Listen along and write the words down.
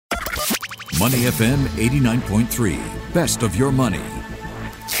Money FM 89.3, best of your money.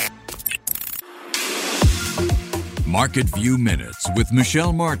 Market View Minutes with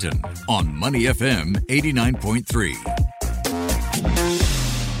Michelle Martin on Money FM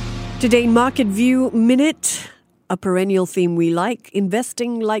 89.3. Today in Market View Minute, a perennial theme we like,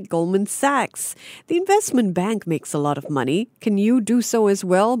 investing like Goldman Sachs. The investment bank makes a lot of money. Can you do so as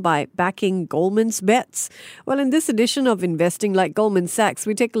well by backing Goldman's bets? Well, in this edition of Investing Like Goldman Sachs,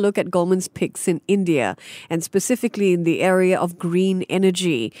 we take a look at Goldman's picks in India, and specifically in the area of green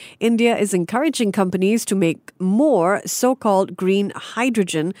energy. India is encouraging companies to make more so-called green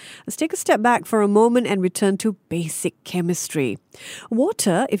hydrogen. Let's take a step back for a moment and return to basic chemistry.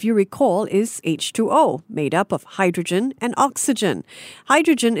 Water, if you recall, is H2O, made up of hydrogen and oxygen.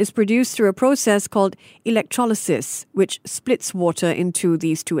 Hydrogen is produced through a process called electrolysis, which splits water into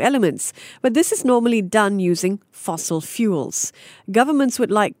these two elements. But this is normally done using fossil fuels. Governments would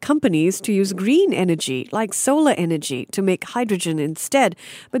like companies to use green energy, like solar energy, to make hydrogen instead.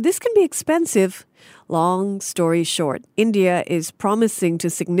 But this can be expensive. Long story short, India is promising to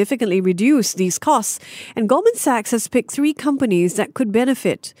significantly reduce these costs, and Goldman Sachs has picked 3 companies that could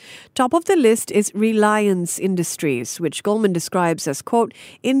benefit. Top of the list is Reliance Industries, which Goldman describes as, quote,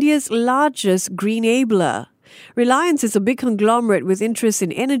 India's largest greenabler. Reliance is a big conglomerate with interests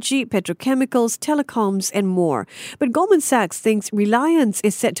in energy, petrochemicals, telecoms, and more. But Goldman Sachs thinks Reliance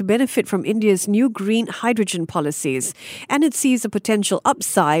is set to benefit from India's new green hydrogen policies, and it sees a potential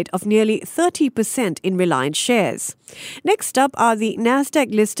upside of nearly 30% in Reliance shares. Next up are the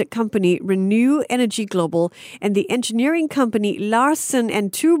Nasdaq-listed company Renew Energy Global and the engineering company Larsen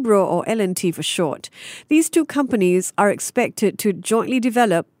 & Toubro, or L&T for short. These 2 companies are expected to jointly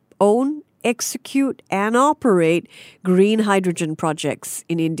develop, own, execute and operate green hydrogen projects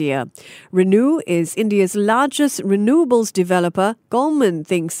in India. Renew is India's largest renewables developer. Goldman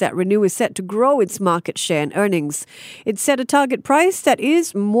thinks that Renew is set to grow its market share and earnings. It set a target price that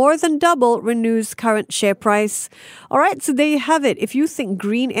is more than double Renew's current share price. All right, so there you have it. If you think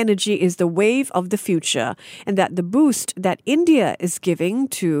green energy is the wave of the future and that the boost that India is giving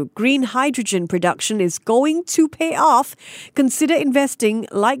to green hydrogen production is going to pay off, consider investing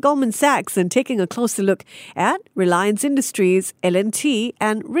like Goldman Sachs and taking a closer look at Reliance Industries, L&T,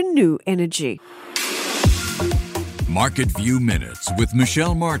 and Renew Energy. Market View Minutes with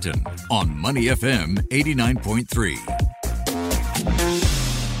Michelle Martin on Money FM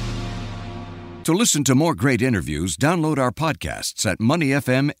 89.3. To listen to more great interviews, download our podcasts at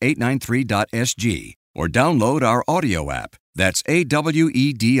moneyfm893.sg or download our audio app. That's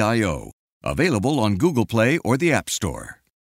AWEDIO. Available on Google Play or the App Store.